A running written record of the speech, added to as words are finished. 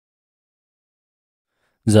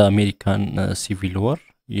the American Civil War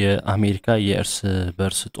የአሜሪካ የእርስ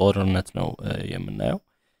በርስ ጦርነት ነው የምናየው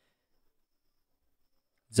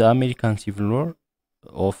the American Civil War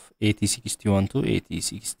of 1861 to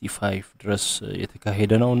 1865 ድረስ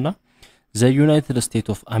የተካሄደ ነውና the United States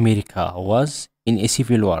of America was in a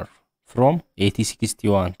civil war from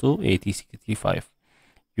 1861 to 1865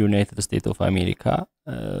 United States of America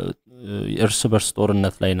እርስ በርስ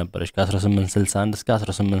ጦርነት ላይ ነበረች ከ1861 እስከ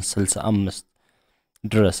 1865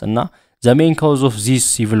 ድረስ እና the main cause of this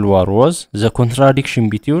civil war was the contradiction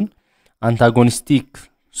between antagonistic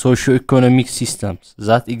socio-economic systems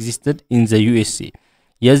that existed in the USA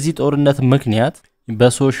የዚህ ጦርነት ምክንያት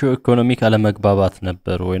በሶሺዮ-ኢኮኖሚክ አለመግባባት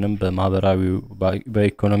ነበር ወይንም በማህበራዊ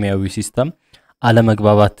በኢኮኖሚያዊ ሲስተም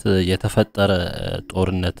አለመግባባት የተፈጠረ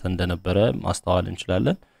ጦርነት እንደነበረ ማስተዋል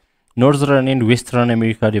እንችላለን Northern and Western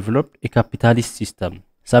America developed a capitalist system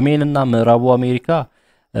ሰሜንና ምዕራቡ አሜሪካ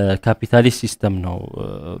capitalist system ነው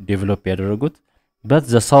develop ያደረጉት but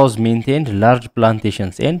the South maintained large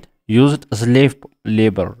plantations and used slave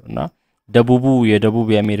labor እና የደቡብ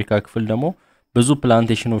የአሜሪካ ክፍል ደግሞ ብዙ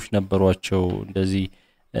ፕላንቴሽኖች ነበሯቸው እንደዚህ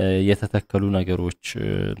የተተከሉ ነገሮች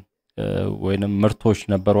ወይንም ምርቶች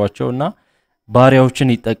ነበሯቸውና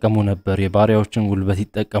ባሪያዎችን ይጠቀሙ ነበር የባሪያዎችን ጉልበት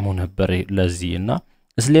ይጠቀሙ ነበር ለዚህና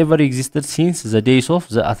slavery existed since the days of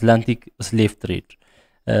the Atlantic slave trade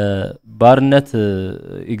ባርነት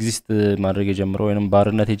ኤግዚስት ማድረግ የጀመረው ወይንም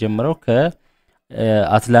ባርነት የጀመረው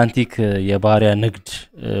ከአትላንቲክ የባሪያ ንግድ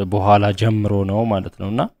በኋላ ጀምሮ ነው ማለት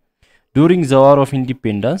ነውና during the war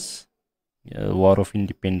of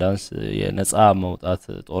independence የነፃ መውጣት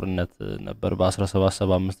ጦርነት ነበር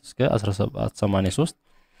በ1775 እስከ 1783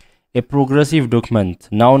 a progressive document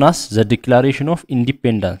known as the Declaration of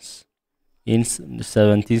Independence in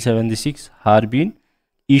 1776 had been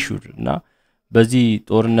issued እና በዚህ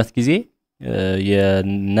ጦርነት ጊዜ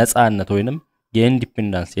የነፃነት ወይንም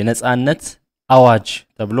የኢንዲፔንደንስ የነፃነት አዋጅ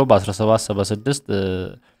ተብሎ በ1776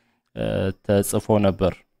 ተጽፎ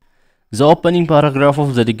ነበር The opening paragraph of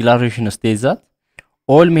the declaration states that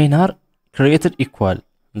all men are created equal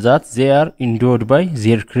that they are endowed by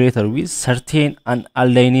their creator with certain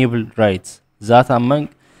unalienable rights that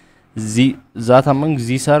among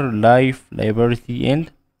these are life liberty and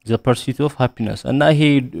the pursuit of happiness እና ይሄ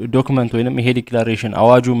ዶክመንት ወይንም ይሄ ዲክላሬሽን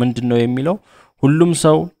አዋጁ ምንድነው የሚለው ሁሉም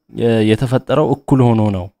ሰው የተፈጠረው እኩል ሆኖ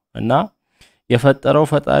ነው እና የፈጠረው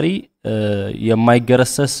ፈጣሪ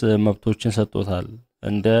የማይገረሰስ መብቶችን ሰጥቶታል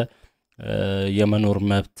እንደ የመኖር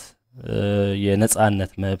መብት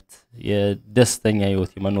የነጻነት መብት የደስተኛ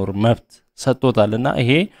ህይወት የመኖር መብት ሰጥቶታልና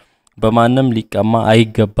ይሄ በማንም ሊቀማ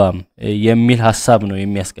አይገባም የሚል ሐሳብ ነው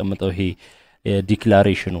የሚያስቀምጠው ይሄ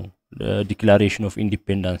Declaration of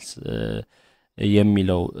Independence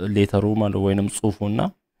የሚለው ሌተሩ ማለት ወይንም ጽሁፉና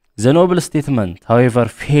The noble statement however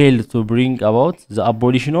failed to bring about the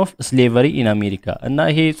abolition of slavery in America እና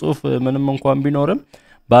ይሄ ጽሁፍ ምንም እንኳን ቢኖርም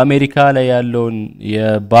በአሜሪካ ላይ ያለውን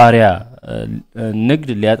የባሪያ ንግድ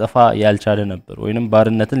ሊያጠፋ ያልቻለ ነበር ወይንም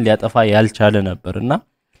ባርነትን ሊያጠፋ ያልቻለ ነበርና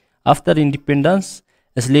after independence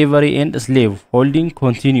slavery and slave holding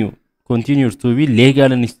continued to be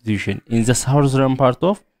legal institution in the southern part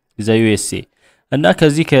of the USA እና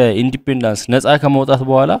ከዚህ ከኢንዲፔንደንስ ነፃ ከመውጣት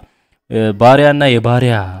በኋላ ባሪያና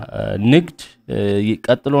የባሪያ ንግድ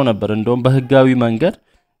ቀጥሎ ነበር እንደውም በህጋዊ መንገድ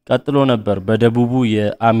ቀጥሎ ነበር በደቡቡ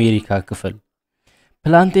የአሜሪካ ክፍል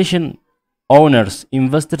plantation owners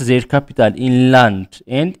invested their capital in land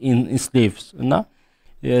and in slaves እና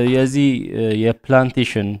የዚህ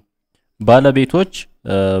የፕላንቴሽን ባለቤቶች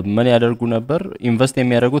ምን ያደርጉ ነበር ኢንቨስት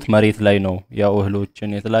የሚያደርጉት መሬት ላይ ነው ያው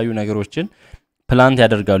እህሎችን የተለያዩ ነገሮችን ፕላንት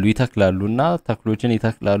ያደርጋሉ ይተክላሉና ተክሎችን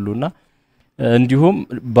ይተክላሉና እንዲሁም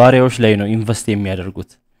ባሪያዎች ላይ ነው ኢንቨስት የሚያደርጉት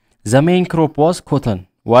the main crop was cotton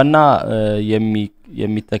ዋና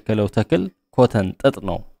የሚተከለው ተክል ኮተን ጥጥ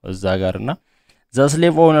ነው እዛ ጋርና the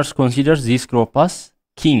slave owners consider this crop as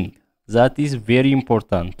king that is very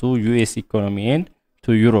important to US economy and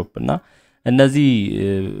to Europe እና እነዚህ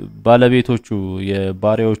ባለቤቶቹ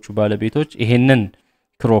የባሪያዎቹ ባለቤቶች ይሄንን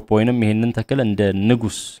ክሮፕ ወይንም ይሄንን ተክል እንደ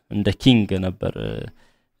ንጉስ እንደ ኪንግ ነበር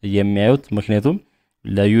የሚያዩት ምክንያቱም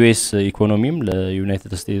ለዩኤስ ኢኮኖሚም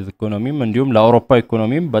ለዩናይትድ ስቴትስ ኢኮኖሚም እንዲሁም ለአውሮፓ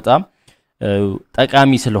ኢኮኖሚም በጣም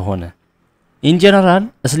ጠቃሚ ስለሆነ In general,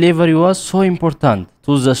 slavery was so important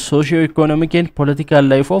to the socio-economic and political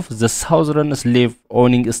life of the southern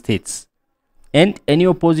slave-owning states, and any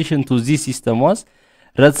opposition to this system was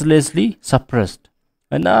ruthlessly suppressed.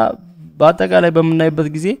 እና በአጠቃላይ በመናይበት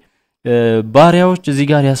ጊዜ ባሪያዎች እዚህ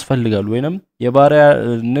ጋር ያስፈልጋሉ ወይንም የባሪያ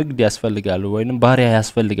ንግድ ያስፈልጋሉ ወይንም ባሪያ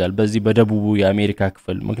ያስፈልጋል በዚህ በደቡቡ የአሜሪካ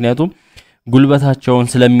ክፍል ምክንያቱም ጉልበታቸውን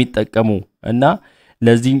ስለሚጠቀሙ እና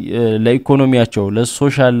ለዚህ ለኢኮኖሚያቸው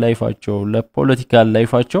ለሶሻል ላይፋቸው ለፖለቲካል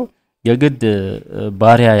ላይፋቸው የግድ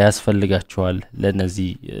ባሪያ ያስፈልጋቸዋል ለነዚህ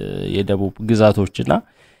የደቡብ ግዛቶችና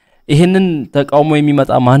ይሄንን ተቃውሞ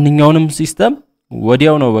የሚመጣ ማንኛውንም ሲስተም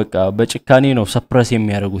ወዲያው ነው በቃ በጭካኔ ነው ሰፕረስ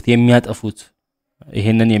የሚያደርጉት የሚያጠፉት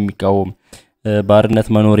ይሄንን የሚቃወም ባርነት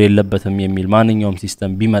መኖር የለበትም የሚል ማንኛውም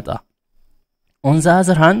ሲስተም ቢመጣ on the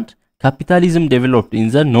other hand capitalism developed in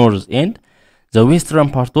the north and the western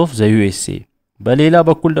part of the USA በሌላ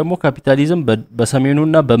በኩል ደግሞ ካፒታሊዝም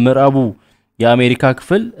በሰሜኑና በምዕራቡ የአሜሪካ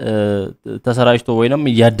ክፍል ተሰራጭቶ ወይንም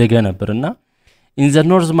ያደገ ነበርና in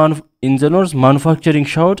the north manufacturing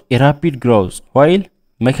showed a rapid growth while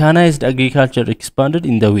mechanized agriculture expanded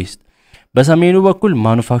in the west በሰሜኑ በኩል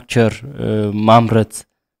ማኑፋክቸር ማምረት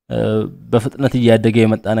በፍጥነት ያደገ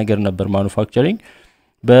የመጣ ነገር ነበር ማኑፋክቸሪንግ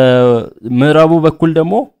በምዕራቡ በኩል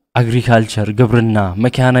ደግሞ agriculture ግብርና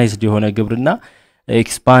mechanized የሆነ ግብርና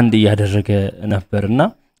expand ያደረገ ነበርና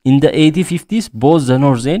in the 1850s both the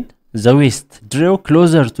north and the west drew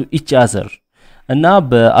closer to each other እና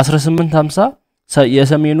በ1850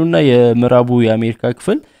 የሰሜኑና የምዕራቡ የአሜሪካ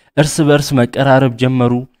ክፍል እርስ በርስ መቀራረብ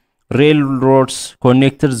ጀመሩ railroads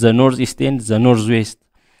connected the northeast and the northwest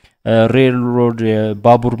railroad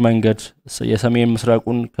ባቡር መንገድ የሰሜን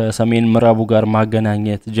ምስራቁን ከሰሜን ምዕራቡ ጋር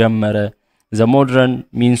ማገናኘት ጀመረ the modern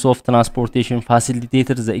means of transportation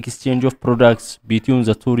facilitated the exchange of products between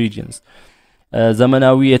the two regions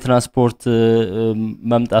ዘመናዊ የትራንስፖርት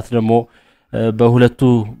መምጣት ደግሞ በሁለቱ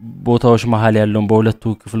ቦታዎች መሃል ያለውን በሁለቱ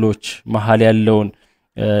ክፍሎች መሃል ያለውን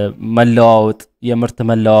መለዋወጥ የምርት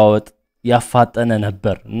መለዋወጥ ያፋጠነ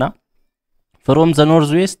ነበርና from the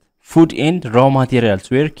northwest food and raw materials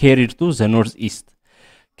were carried to the northeast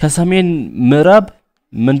ከሰሜን ምዕራብ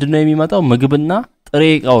ምንድነው የሚመጣው ምግብና ጥሬ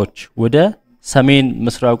ዕቃዎች ወደ ሰሜን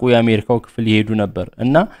ምስራቁ የአሜሪካው ክፍል ይሄዱ ነበር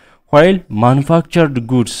እና while manufactured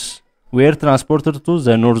goods were transported to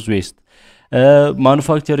the northwest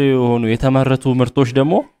manufacture የሆኑ የተመረቱ ምርቶች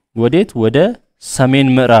ደግሞ ወዴት ወደ ሰሜን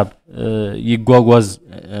ምዕራብ ይጓጓዝ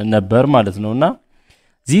ነበር ማለት ነውና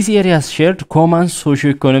these areas shared common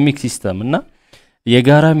socio-economic system እና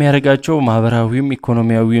የጋራ የሚያደርጋቸው ማህበራዊም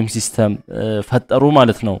ኢኮኖሚያዊም ሲስተም ፈጠሩ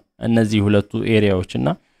ማለት ነው እነዚህ ሁለቱ ኤሪያዎችና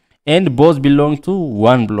and both belong to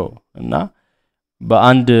one blow እና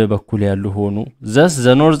በአንድ በኩል ያሉ ሆኑ thus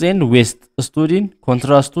the north and west stood in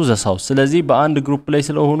contrast to the south ስለዚህ በአንድ ግሩፕ ላይ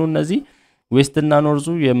ስለሆኑ እነዚህ ዌስት እና ኖርዙ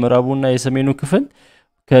የምዕራቡና የሰሜኑ ክፍል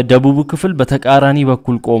ከደቡቡ ክፍል በተቃራኒ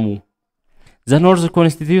በኩል ቆሙ the north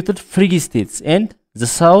constituted free states and the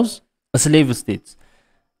south slave states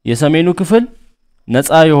የሰሜኑ ክፍል ነፃ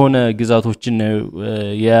የሆነ ግዛቶችን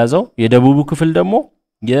የያዘው የደቡቡ ክፍል ደግሞ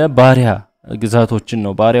የባሪያ ግዛቶችን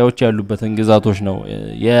ነው ባሪያዎች ያሉበትን ግዛቶች ነው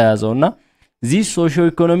የያዘውና this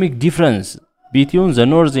socio-economic difference between the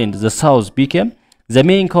north and the south became the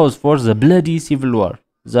main cause for the bloody civil war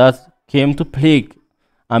that came to plague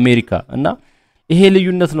America እና ይሄ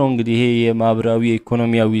ልዩነት ነው እንግዲህ ይሄ የማህበራዊ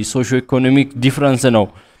ኢኮኖሚያዊ socio-economic difference ነው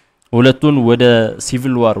ሁለቱን ወደ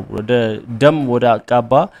civil war ወደ ደም ወደ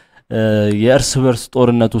አቃባ የእርስ በርስ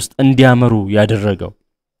ጦርነት ውስጥ እንዲያመሩ ያደረገው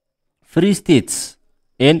free states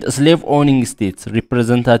and slave owning states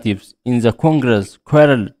representatives in the Congress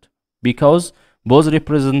quarreled because both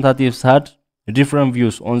representatives had different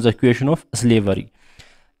views on the question of slavery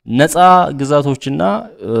ነፃ ግዛቶችና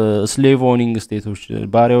slave owning states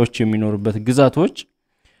ባሪያዎች የሚኖሩበት ግዛቶች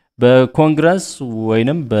በኮንግረስ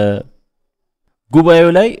ወይንም በጉባኤው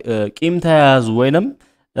ላይ ቂም ተያያዙ ወይንም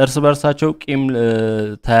እርስ በርሳቸው ቂም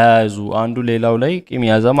ተያያዙ አንዱ ሌላው ላይ ቂም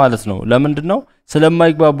ያዘ ማለት ነው ለምንድነው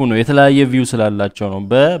ስለማይግባቡ ነው የተለያየ ቪው ስላላቸው ነው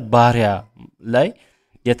በባሪያ ላይ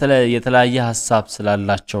የተለያየ ሐሳብ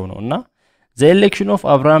ስላላቸው ነውና the election of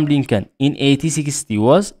Abraham Lincoln in 1860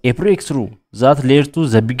 was a breakthrough that led to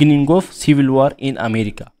the beginning of civil war in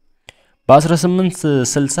America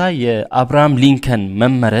በ1860 የአብርሃም ሊንከን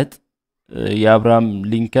መመረጥ የአብርሃም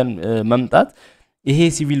ሊንከን መምጣት ይሄ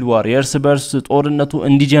ሲቪል ዋር የእርስ በርስ ጦርነቱ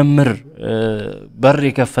እንዲጀምር በር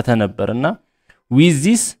የከፈተ ነበርና with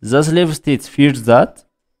this the slave states feared that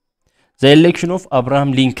the election of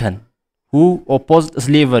Abraham Lincoln who opposed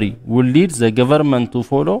slavery would lead the government to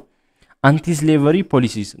follow anti-slavery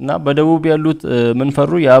policies እና በደቡብ ያሉት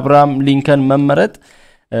መንፈሩ የአብርሃም ሊንከን መመረጥ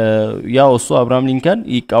ያው እሱ አብርሃም ሊንከን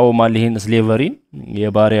ይቃወማል ይሄን ስሌቨሪን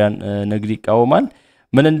የባሪያን ንግድ ይቃወማል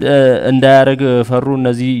ምን እንዳያረግ ፈሩ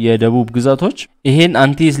እነዚህ የደቡብ ግዛቶች ይሄን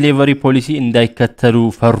አንቲ ስሌቨሪ ፖሊሲ እንዳይከተሉ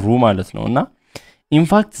ፈሩ ማለት ነውና in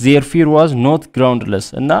fact their fear was not groundless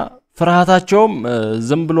እና ፍርሃታቸውም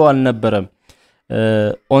ዝም ብሎ አልነበረም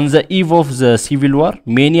on the eve of the civil war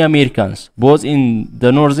many Americans both in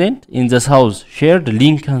the north and in the south shared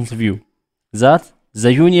Lincoln's view that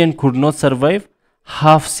the union could not survive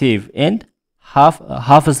half safe and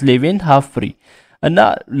half slave and half free እና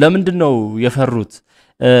ለምንድነው የፈሩት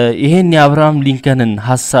ይሄን የአብርሃም ሊንከንን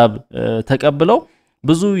ሐሳብ ተቀብለው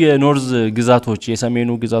ብዙ የኖርዝ ግዛቶች የሰሜኑ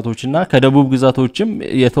ግዛቶችና ከደቡብ ግዛቶችም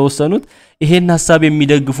የተወሰኑት ይሄን ሐሳብ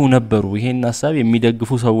የሚደግፉ ነበሩ ይሄን ሐሳብ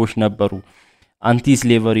የሚደግፉ ሰዎች ነበሩ አንቲ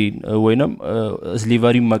ስሌቨሪ ወይንም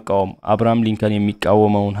ስሌቨሪ መቃወም አብርሃም ሊንከን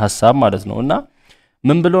የሚቃወመውን ሐሳብ ማለት ነውና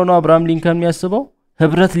ምን ብሎ ነው አብርሃም ሊንከን የሚያስበው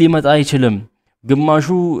ህብረት ሊመጣ አይችልም ግማሹ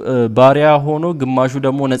ባሪያ ሆኖ ግማሹ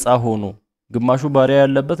ደግሞ ነፃ ሆኖ ግማሹ ባሪያ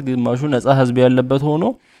ያለበት ግማሹ ነፃ ህዝብ ያለበት ሆኖ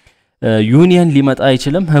ዩኒየን ሊመጣ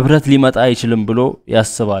አይችልም ህብረት ሊመጣ አይችልም ብሎ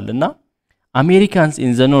ያስባልና Americans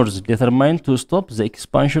in the north determined to stop the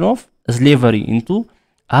expansion of slavery into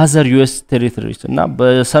other US territories እና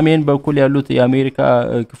በሰሜን በኩል ያሉት የአሜሪካ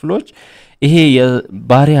ክፍሎች ይሄ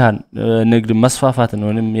የባሪያን ንግድ መስፋፋትን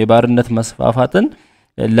ወይንም የባርነት መስፋፋትን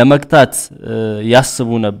ለመክታት ያስቡ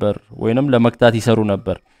ነበር ወይንም ለመክታት ይሰሩ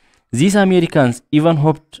ነበር These Americans even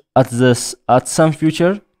hoped at some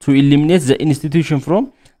future to eliminate the institution from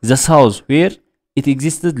the south where it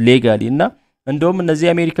existed legally እና እንደውም እነዚህ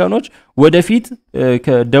አሜሪካኖች ወደፊት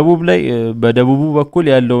ከደቡብ ላይ በደቡቡ በኩል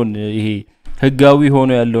ያለውን ይሄ ህጋዊ ሆኖ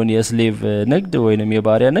ያለውን የስሌቭ ንግድ ወይንም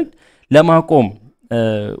የባሪያ ንግድ ለማቆም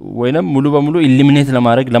ወይንም ሙሉ በሙሉ ኢሊሚኔት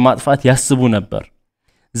ለማድረግ ለማጥፋት ያስቡ ነበር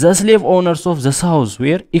The slave owners of the south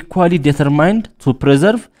were equally determined to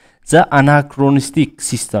preserve the anachronistic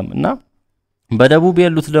system እና በደቡብ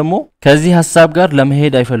ያሉት ደግሞ ከዚህ ሐሳብ ጋር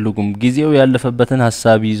ለመሄድ አይፈልጉም ጊዜው ያለፈበትን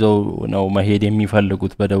ሐሳብ ይዘው ነው መሄድ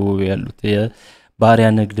የሚፈልጉት በደቡብ ያሉት የባሪያ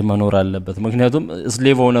ንግድ መኖር አለበት ምክንያቱም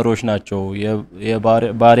ስሌቭ ኦነሮች ናቸው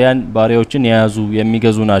ባሪያዎችን የያዙ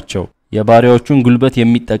የሚገዙ ናቸው የባሪያዎቹን ጉልበት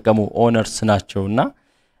የሚጠቀሙ ኦነርስ ናቸውና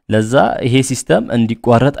ለዛ ይሄ ሲስተም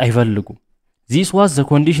እንዲቋረጥ አይፈልጉም This was the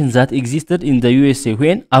condition that existed in the USA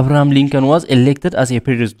when Abraham Lincoln was elected as a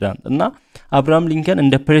president. እና አብርሃም ሊንከን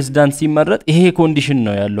እንደ ፕሬዝዳንት ሲመረጥ ይሄ ኮንዲሽን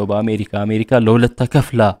ነው ያለው በአሜሪካ ለሁለት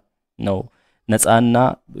ተከፍላ ነው ነፃና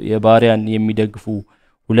የባሪያን የሚደግፉ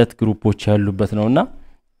ሁለት ግሩፖች ያሉበት ነውና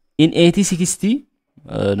in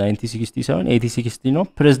 1860 ነው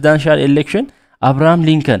presidential election አብርሃም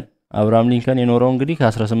ሊንከን የኖረው እንግዲህ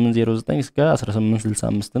ከ1809 እስከ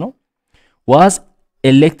 1865 ነው was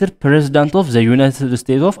elected president of the United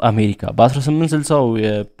States of America በ1860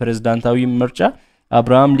 የፕሬዝዳንታዊ ምርጫ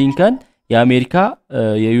አብርሃም ሊንከን የአሜሪካ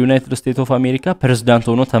የዩናይትድ ስቴትስ ኦፍ አሜሪካ ፕሬዝዳንት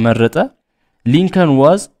ሆኖ ተመረጠ ሊንከን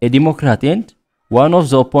was a democrat and one of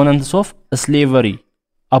the opponents of slavery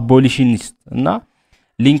abolitionist እና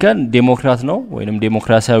ሊንከን ዴሞክራት ነው ወይንም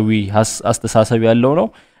ዴሞክራሲያዊ አስተሳሰብ ያለው ነው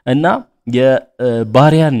እና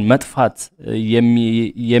የባሪያን መጥፋት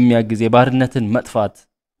የሚያግዝ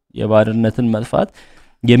የባርነትን መጥፋት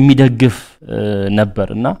የሚደግፍ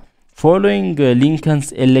ነበርና following Lincoln's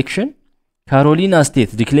election Carolina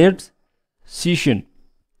state declared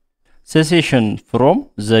secession from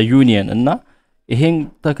the union እና ይሄን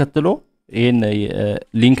ተከትሎ ይሄን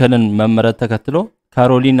ሊንከንን መመረጥ ተከትሎ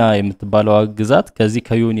ካሮሊና የምትባለው ግዛት ከዚህ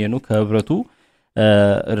ከዩኒየኑ ከህብረቱ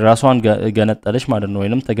ራሷን ገነጠለች ማለት ነው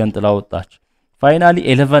ወይንም ተገንጥላ ወጣች finally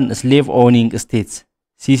 11 slave owning states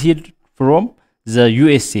seceded from the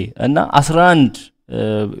USA እና 11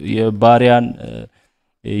 የባሪያን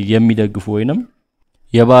የሚደግፉ ወይንም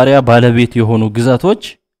የባሪያ ባለቤት የሆኑ ግዛቶች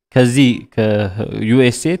ከዚህ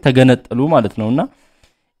ከዩኤስኤ ተገነጠሉ ማለት ነውና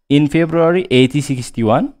in February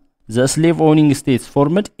 1861 the slave owning states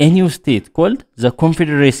formed a new state called the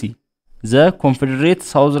Confederate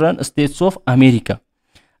Southern States of America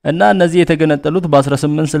እና እነዚህ የተገነጠሉት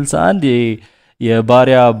በ1861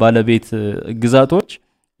 የባሪያ ባለቤት ግዛቶች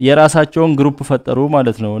የራሳቸውን ግሩፕ ፈጠሩ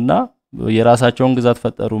ማለት ነውና የራሳቸውን ግዛት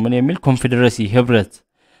ፈጠሩ ምን የሚል ኮንፌዴሬሲ ህብረት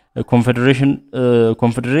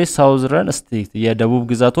Confederate Southern States የደቡብ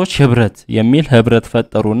ግዛቶች ህብረት የሚል ህብረት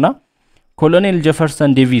ፈጠሩና ኮሎኔል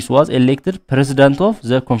ጄፈርሰን ዴቪስ was elected president of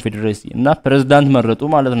the Confederacy እና ፕሬዝዳንት መረጡ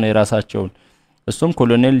ማለት ነው የራሳቸውን እሱም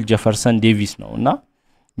ኮሎኔል ጄፈርሰን ዴቪስ ነውና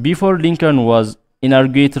before Lincoln was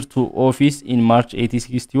inaugurated to office in March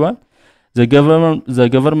 1861 the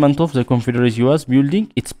government of the Confederacy was building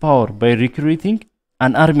its power by recruiting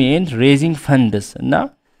an army and raising funds እና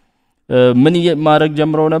ምን ማድረግ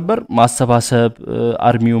ጀምረው ነበር ማሰባሰብ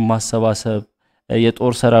አርሚውን ማሰባሰብ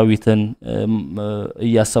የጦር ሰራዊትን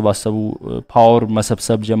ያሰባሰቡ ፓወር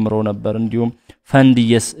መሰብሰብ ጀምረው ነበር እንዲሁም ፈንድ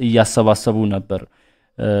ያሰባሰቡ ነበር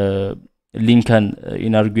ሊንከን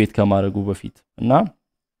ኢናርጉዌት ከማድረጉ በፊት እና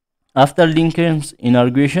after Lincoln's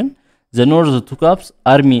inauguration the North took up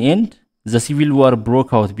army and the civil war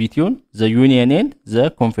broke out between the Union and the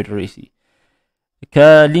Confederacy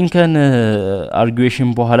ከሊንከን አርጉዌሽን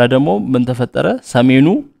በኋላ ደግሞ ምን ተፈጠረ ሰሜኑ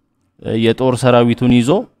የጦር ሰራዊቱን ይዞ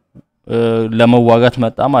ለመዋጋት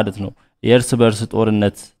መጣ ማለት ነው የእርስ በርስ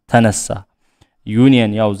ጦርነት ተነሳ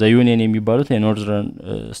ዩኒየን ያው ዘ ዩኒየን የሚባሉት የኖርዘርን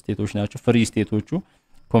ስቴቶች ናቸው ፍሪ ስቴቶቹ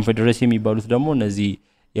ኮንፌደሬሲ የሚባሉት ደግሞ እነዚህ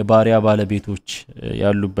የባሪያ ባለቤቶች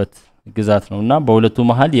ያሉበት ግዛት ነውና በሁለቱ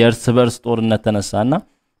መሃል የእርስ በርስ ጦርነት ተነሳና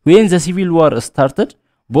when the civil war started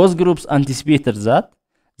both groups anticipated that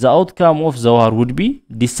the outcome of the war would be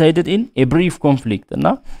decided in a brief conflict እና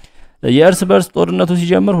የእርስ በርስ ጦርነቱ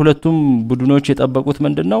ሲጀምር ሁለቱም ቡድኖች የጠበቁት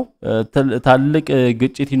ምንድነው ታልቅ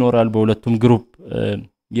ግጭት ይኖራል በሁለቱም ግሩፕ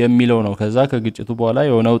የሚለው ነው ከዛ ከግጭቱ በኋላ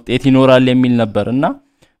የሆነ ውጤት ይኖራል የሚል ነበርና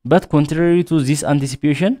but contrary to this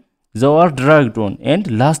anticipation the war dragged on and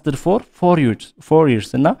lasted for 4 years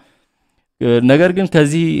እና ነገር ግን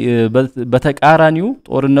ከዚህ በተቃራኒው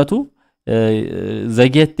ጦርነቱ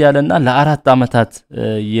ዘጌት ያለና ለአራት አመታት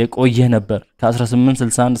የቆየ ነበር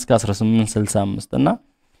ከ1861 እስከ 1865 እና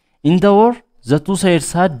in the war the two sides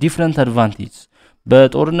had different advantages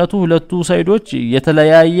በጦርነቱ ሁለቱ ሳይዶች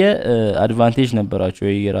የተለያየ አድቫንቴጅ ነበራቸው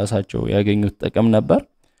የራሳቸው ያገኙት ጥቅም ነበር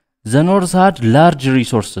the north had large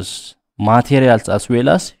resources materials as well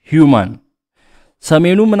as human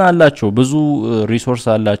ሰሜኑ ምን አላቸው ብዙ ሪሶርስ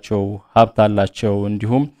አላቸው ሀብት አላቸው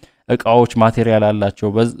እንዲሁም እቃዎች ማቴሪያል አላቸው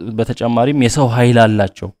በተጨማሪም የሰው ኃይል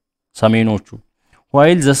አላቸው ሰሜኖቹ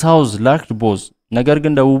while the south lacked both ነገር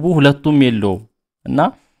ግን ደቡቡ ሁለቱም የለው እና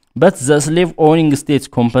but the slave owning states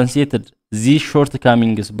compensated these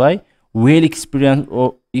shortcomings by well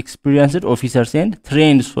experienced officers and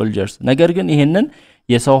trained soldiers ነገር ግን ይሄንን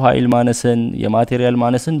የሰው ኃይል ማነስን የማቴሪያል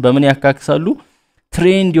ማነስን በምን ያካክሳሉ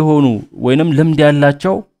ትሬንድ የሆኑ ወይንም ልምድ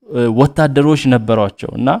ያላቸው ወታደሮች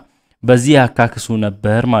ነበርዋቸውና በዚህ ያካክሱ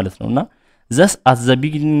ነበር ማለት ነውና thus at the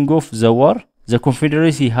beginning of the war the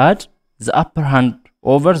confederacy had the upper hand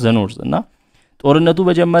over the north እና ጦርነቱ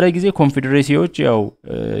በጀመረ ጊዜ ኮንፌደሬሲዎች ያው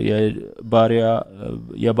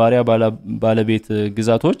የባሪያ ባለቤት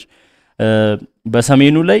ግዛቶች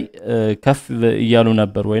በሰሜኑ ላይ ከፍ ይያሉ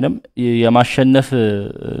ነበር ወይንም የማሸነፍ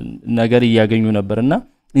ነገር ያገኙ ነበርና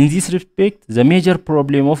in this respect the major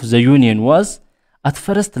problem of the union was at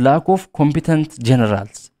first lack of competent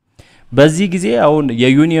generals በዚህ ጊዜ አሁን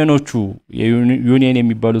የዩኒየን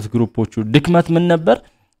የሚባሉት ግሩፖቹ ድክመት ምን ነበር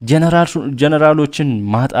ጀነራሎችን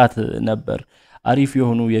ማጣት ነበር አሪፍ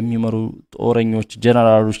የሆኑ የሚመሩ ጦረኞች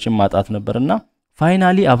ጀነራሎችን ማጣት ነበርና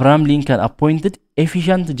finally Abraham Lincoln appointed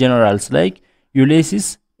efficient generals like Ulysses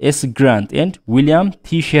S. Grant and William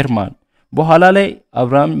T. Sherman በኋላ ላይ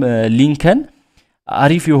አብርሃም ሊንከን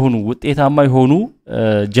አሪፍ የሆኑ ውጤታማ የሆኑ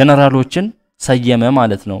ጀነራሎችን ሰየመ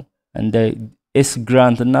ማለት ነው እንደ ኤስ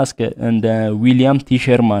ግራንት እና እንደ ዊሊያም ቲ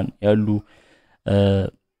ሸርማን ያሉ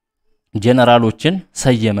ጀነራሎችን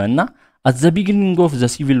ሰየመና at the beginning of the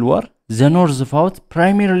civil war the north fought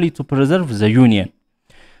primarily to preserve the union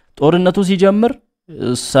ጦርነቱ ሲጀምር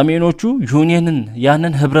ሰሜኖቹ ዩኒየንን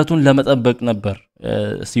ያንን ህብረቱን ለመጠበቅ ነበር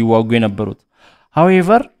ሲዋጉ የነበሩት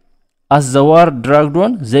however as the war dragged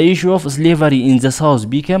on the issue of slavery in the south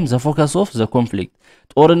became the focus of the conflict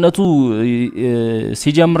ጦርነቱ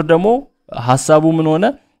ሲጀምር ደግሞ ሐሳቡ ምን ሆነ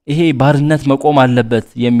ይሄ ባርነት መቆም አለበት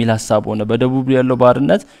የሚል ሐሳብ ሆነ በደቡብ ያለው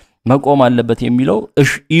ባርነት መቆም አለበት የሚለው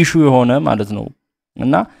ኢሹ የሆነ ማለት ነው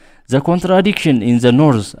እና the contradiction in the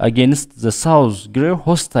north against the south grew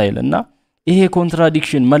hostile እና ይሄ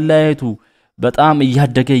ኮንትራዲክሽን መለያየቱ በጣም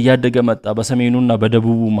እያደገ መጣ በሰሜኑና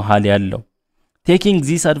በደቡቡ መሃል ያለው taking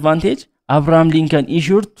this advantage Abraham Lincoln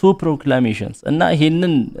issued two proclamations እና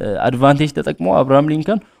ይሄንን advantage ተጠቅሞ አብርሃም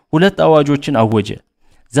ሊንከን ሁለት አዋጆችን አወጀ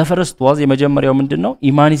the first was የመጀመሪያው ምንድነው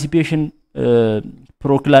emancipation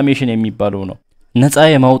proclamation የሚባለው ነው ነፃ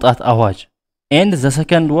የማውጣት አዋጅ and the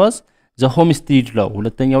second was the homestead law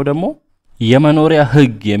ሁለተኛው ደግሞ የመኖሪያ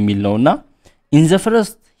ህግ የሚል ነውና in the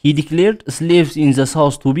first he declared slaves in the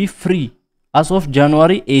south to be free as of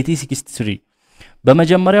January 1863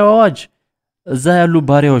 በመጀመሪያው አዋጅ እዛ ያሉ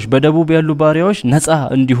ባሪያዎች በደቡብ ያሉ ባሪያዎች ነፃ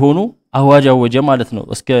እንዲሆኑ አዋጅ አወጀ ማለት ነው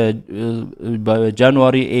እስከ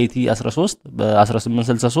በጃንዋሪ 1813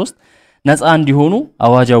 በ1863 ነፃ እንዲሆኑ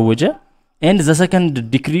አዋጅ አወጀ and the second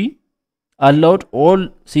decree allowed all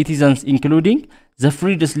citizens including the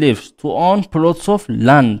freed slaves to own plots of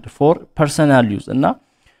land for personal use እና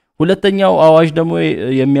ሁለተኛው አዋጅ ደግሞ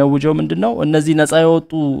የሚያውጀው ምንድነው እነዚህ ነፃ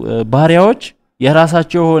የወጡ ባሪያዎች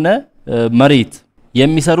የራሳቸው ሆነ መሬት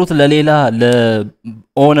የሚሰሩት ለሌላ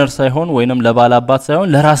ለኦነር ሳይሆን ወይንም ለባላባት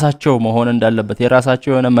ሳይሆን ለራሳቸው መሆን እንዳለበት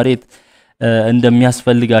የራሳቸው የሆነ መሬት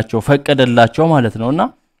እንደሚያስፈልጋቸው ፈቀደላቸው ማለት ነውና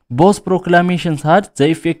both proclamations had the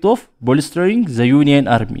effect of bolstering the Union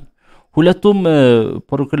army ሁለቱም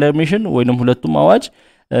ፕሮክላሜሽን ወይንም ሁለቱም አዋጅ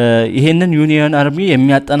ይሄንን ዩኒየን አርሚ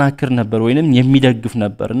የሚያጠናክር ነበር ወይንም የሚደግፍ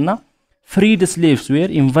ነበርና freed slaves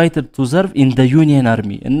were invited to serve in the Union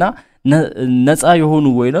army እና ነፃ የሆኑ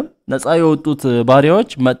ወይንም ነፃ የወጡት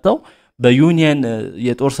ባሪያዎች መጥተው በዩኒየን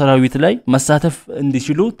የጦር ሰራዊት ላይ መሳተፍ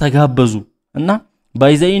እንዲችሉ ተጋበዙ እና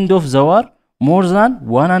by the end of the war more than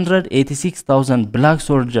 186,000 black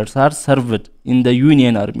soldiers are served in the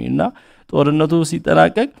Union army እና ጦርነቱ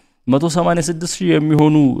ሲጠናቀቅ 186,000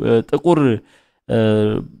 የሚሆኑ ጥቁር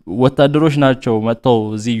ወታደሮች ናቸው መጥተው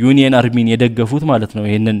እዚህ ዩኒየን አርሚን የደገፉት ማለት ነው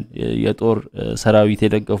ይሄንን የጦር ሰራዊት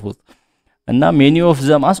የደገፉት እና many of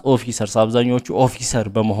them as officers አብዛኞቹ ኦፊሰር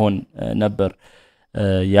በመሆን ነበር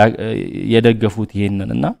የደገፉት ይሄንን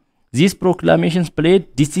እና these proclamations played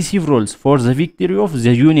decisive roles for the victory of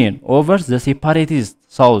the Union over the separatist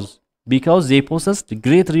South because they possessed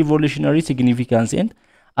great revolutionary significance and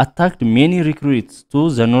attacked many recruits to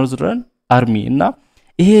the Northern Army እና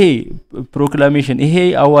ይሄ ፕሮክላሜሽን ይሄ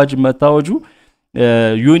አዋጅ መታወጁ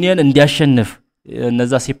ዩኒየን እንዲያሸንፍ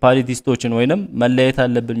እነዛ ሴፓሬቲስቶችን ወይንም መለየት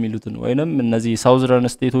አለብን የሚሉትን ወይንም እነዚህ ሳውዘርን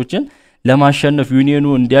ስቴቶችን ለማሸነፍ ዩኒየኑ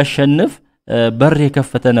እንዲያሸንፍ በር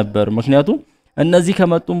የከፈተ ነበር ምክንያቱም እነዚህ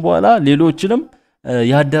ከመጡም በኋላ ሌሎችንም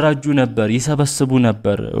ያደራጁ ነበር ይሰበስቡ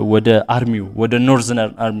ነበር ወደ አርሚው ወደ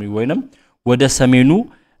ኖርዘርን አርሚ ወይንም ወደ ሰሜኑ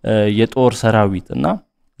የጦር ሰራዊት እና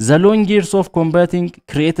the long years of combating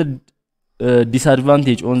created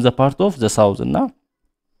disadvantage on the part of the south እና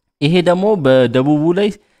ይሄ ደግሞ በደቡቡ ላይ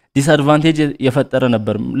disadvantage የፈጠረ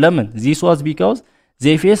ነበር ለምን this was because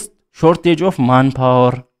they faced shortage of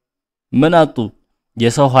manpower ምን አጡ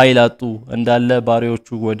የሰው ኃይል አጡ እንዳለ ባሪዎቹ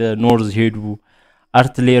ወደ ኖርዝ ሄዱ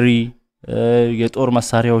አርቲለሪ የጦር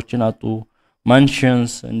መሳሪያዎችን አጡ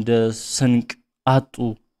ማንሽንስ እንደ ስንቅ አጡ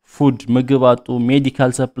ፉድ ምግብ አጡ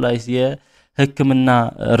ሜዲካል ሰፕላይስ የህክምና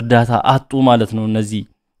እርዳታ አጡ ማለት ነው እነዚህ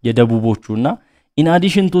የደቡቦቹና in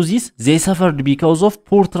addition to this they suffered because of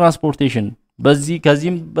poor transportation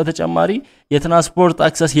ከዚህም በተጨማሪ የትራንስፖርት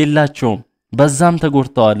አክሰስ የላቸውም በዛም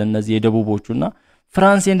ተጎድተዋል እነዚህ የደቡቦቹና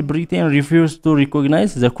France and Britain refused to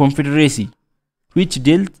recognize the Confederacy which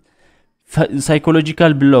dealt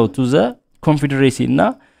psychological blow to the Confederacy እና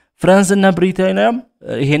ፍራንስ እና ብሪታንያም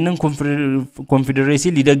ይሄንን ኮንፌዴሬሲ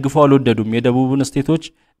ሊደግፉ አልወደዱም የደቡብን ስቴቶች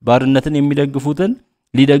ባርነትን የሚደግፉትን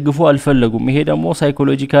ሊደግፉ አልፈለጉም ይሄ ደግሞ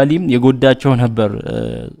ሳይኮሎጂካሊም የጎዳቸው ነበር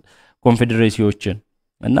ኮንፌዴሬሲዎችን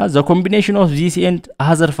እና the combination of these and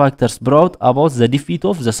other factors brought about the defeat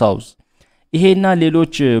of the south ይሄና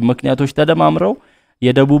ሌሎች ምክንያቶች ተደማምረው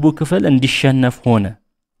የደቡቡ ክፍል እንዲሸነፍ ሆነ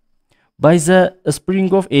by the spring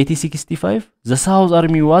of 1865 the south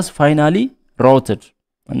army was finally routed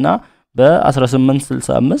እና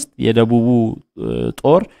በ1865 የደቡቡ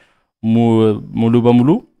ጦር ሙሉ በሙሉ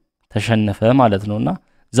ተሸነፈ ማለት ነውና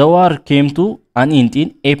the war came to an end in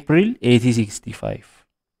April 1865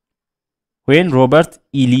 when Robert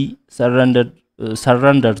E. Lee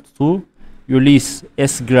surrendered to Ulysses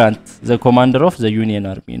S. Grant the commander of the Union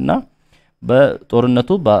Army እና በጦርነቱ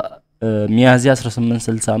በሚያዝያ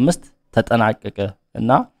 1865 ተጠናቀቀ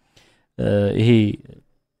እና ይሄ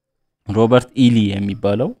ሮበርት ኢሊ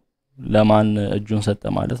የሚባለው ለማን እጁን ሰጠ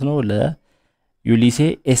ማለት ነው ለዩሊሴ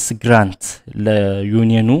ኤስ ግራንት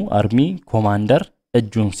ለዩኒየኑ አርሚ ኮማንደር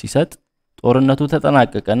እጁን ሲሰጥ ጦርነቱ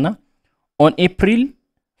ተጠናቀቀና on April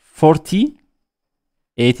 40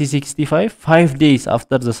 1865 5 days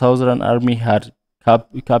after the southern army had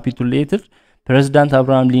capitulated President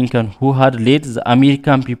Abraham Lincoln who had led the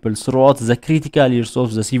American people throughout the critical years of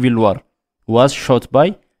the Civil War was shot by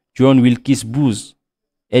John Wilkes Booth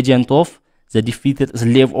agent of the defeated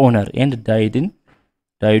slave owner and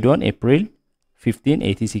died on April 15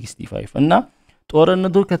 1865 እና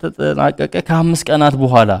ጦርነቱ ከተጠናቀቀ ከ5 ቀናት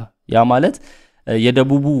በኋላ ያ ማለት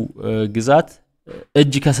የደቡቡ ግዛት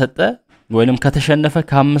እጅ ከሰጠ ወይንም ከተሸነፈ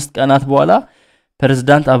ከ5 ቀናት በኋላ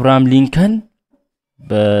ፕሬዝዳንት አብርሃም ሊንከን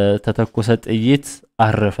በተተኮሰ ጥይት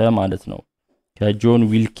አረፈ ማለት ነው ከጆን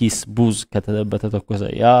ዊልኪስ ቡዝ በተተኮሰ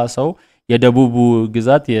ያ ሰው የደቡቡ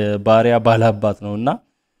ግዛት የባሪያ ባላባት ነውና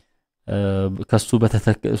ከሱ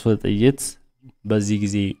በተተኮሰ ጥይት በዚህ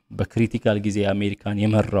ጊዜ በክሪቲካል ጊዜ አሜሪካን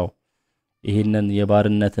የመራው ይሄንን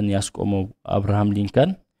የባርነትን ያስቆመው አብርሃም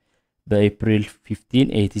ሊንከን በኤፕሪል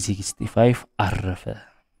 15 1865 አረፈ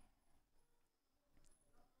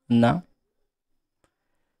እና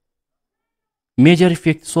major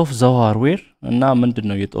effects of the war were እና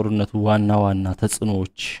ምንድነው የጦርነቱ ዋና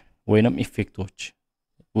ተጽዕኖዎች ወይንም ኢፌክቶች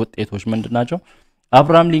ውጤቶች ምንድናቸው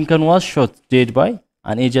አብርሃም ሊንከን was shot dead by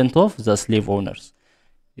an agent of the slave owners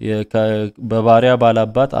በባሪያ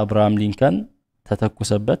ባላባት አብርሃም ሊንከን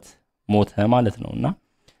ተተኩሰበት ሞተ ማለት ነውና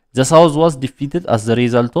the south was defeated as the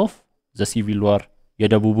result of the civil war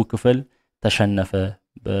የደቡቡ ክፍል ተሸነፈ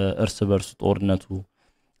በእርስ በርስ ጦርነቱ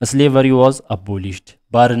slavery was abolished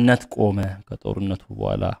ባርነት ቆመ ከጦርነቱ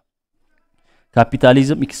በኋላ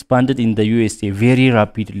capitalism expanded in the USA very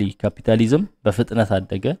rapidly capitalism በፍጥነት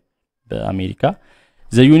አደገ በአሜሪካ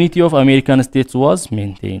The unity of American states was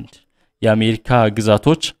maintained. የአሜሪካ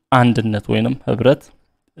ግዛቶች አንድነት ወይንም ህብረት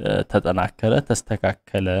ተጠናከረ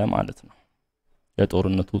ተስተካከለ ማለት ነው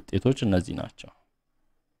የጦርነቱ ውጤቶች እነዚህ ናቸው